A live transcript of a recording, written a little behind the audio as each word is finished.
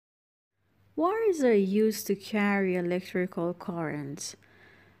Wires are used to carry electrical current.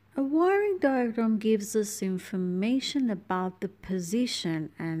 A wiring diagram gives us information about the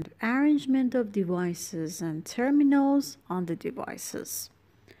position and arrangement of devices and terminals on the devices.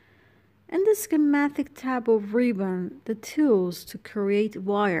 In the schematic tab of Ribbon, the tools to create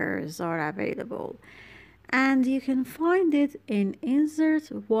wires are available, and you can find it in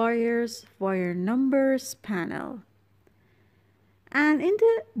Insert Wires, Wire Numbers panel. And in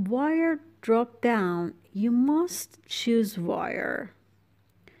the Wire drop-down, you must choose Wire.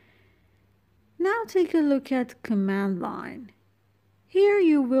 Now take a look at Command Line. Here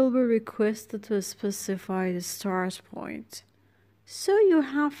you will be requested to specify the start point. So you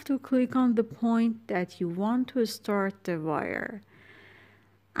have to click on the point that you want to start the wire.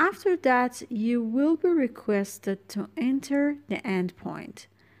 After that, you will be requested to enter the end point.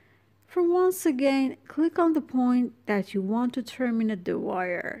 For once again, click on the point that you want to terminate the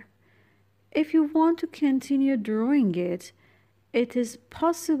wire. If you want to continue drawing it, it is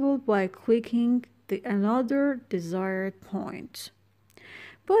possible by clicking another desired point.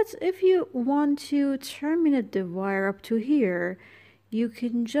 But if you want to terminate the wire up to here, you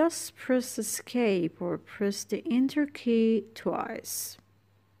can just press Escape or press the Enter key twice.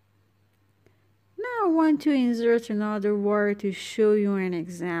 Now I want to insert another wire to show you an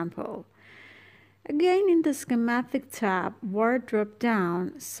example. Again, in the Schematic tab, Wire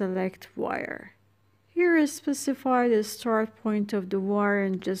drop-down, select Wire. Here specify the start point of the wire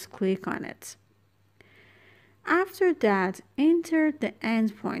and just click on it. After that, enter the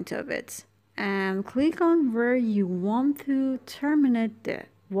end point of it and click on where you want to terminate the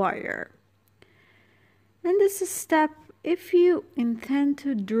wire. In this step, if you intend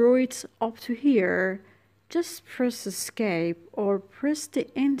to draw it up to here, just press Escape or press the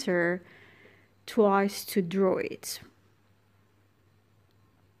Enter twice to draw it.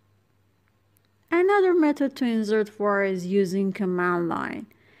 Another method to insert wire is using Command Line.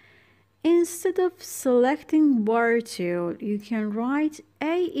 Instead of selecting Wire tool, you can write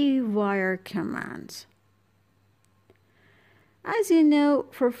AE Wire command. As you know,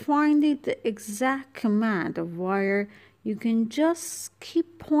 for finding the exact command of wire, you can just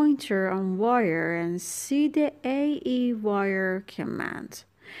keep pointer on wire and see the AE Wire command.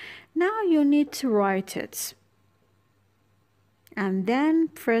 Now you need to write it and then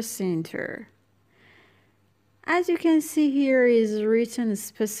press Enter. As you can see here is written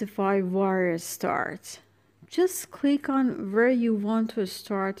specify wire start. Just click on where you want to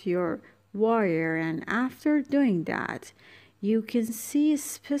start your wire, and after doing that, you can see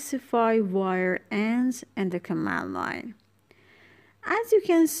specify wire ends in the command line. As you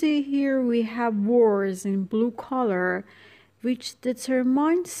can see here, we have words in blue color which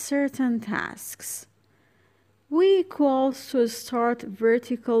determine certain tasks. V equals to start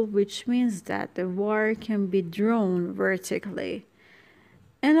vertical, which means that the wire can be drawn vertically.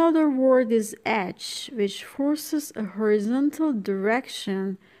 Another word is H, which forces a horizontal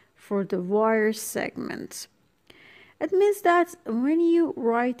direction for the wire segment. It means that when you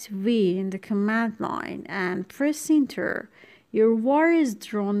write V in the command line and press Enter, your wire is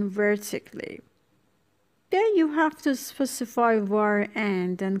drawn vertically. Then you have to specify wire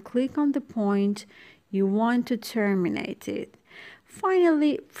end and click on the point you want to terminate it.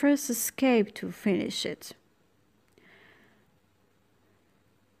 Finally, press Escape to finish it.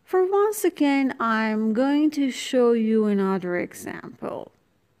 For once again, I'm going to show you another example.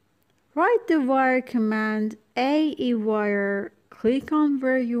 Write the wire command AE Wire, click on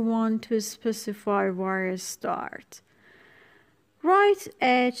where you want to specify wire start. Write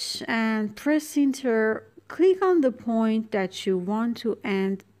H and press Enter, click on the point that you want to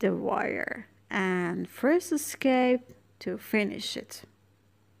end the wire, and press Escape to finish it.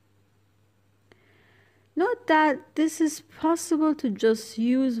 Note that this is possible to just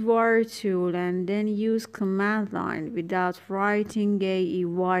use Wire tool and then use command line without writing AE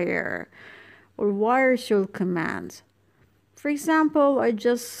Wire or Wire tool command. For example, I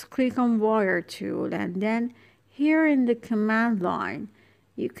just click on Wire tool, and then here in the command line,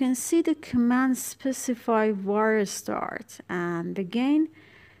 you can see the command specify wire start, and again,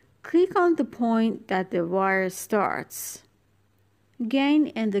 click on the point that the wire starts. Again,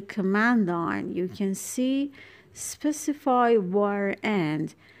 in the command line, you can see specify wire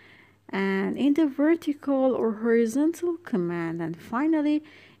end, and in the vertical or horizontal command. And finally,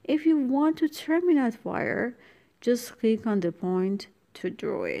 if you want to terminate wire, just click on the point to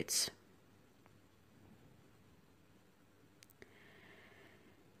draw it.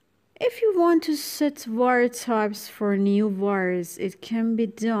 If you want to set wire types for new wires, it can be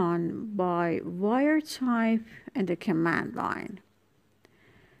done by wire type and the command line.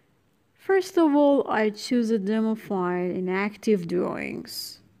 First of all, I choose a demo file in Active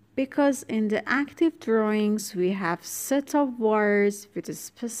Drawings because in the Active Drawings we have set of wires with a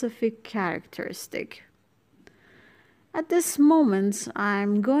specific characteristic. At this moment,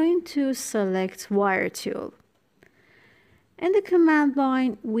 I'm going to select Wire Tool. In the command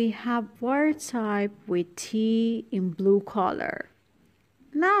line, we have wire type with T in blue color.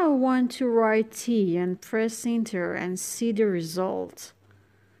 Now I want to write T and press enter and see the result.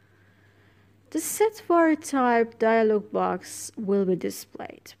 The Set Wire Type dialog box will be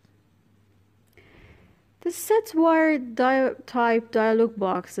displayed. The Set Wire Type dialog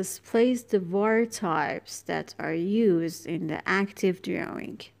box displays the wire types that are used in the active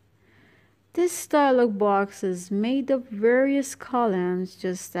drawing. This dialog box is made of various columns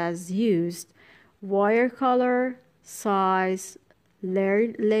just as used: wire color, size,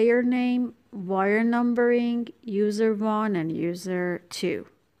 layer name, wire numbering, user 1 and user 2.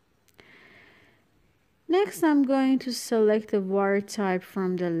 Next, I'm going to select the wire type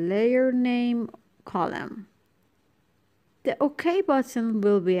from the layer name column. The OK button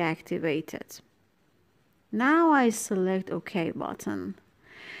will be activated. Now I select OK button.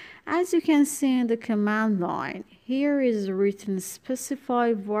 As you can see in the command line, here is written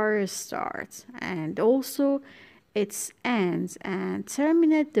specify wire start and also its ends and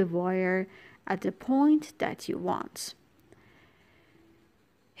terminate the wire at the point that you want.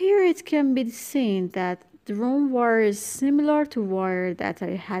 Here it can be seen that the drawn wire is similar to wire that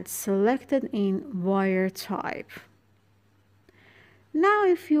I had selected in wire type. Now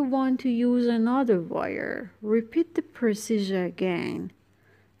if you want to use another wire, repeat the procedure again.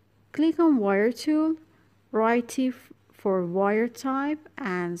 Click on Wire Tool, right T for wire type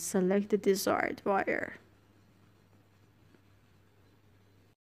and select the desired wire.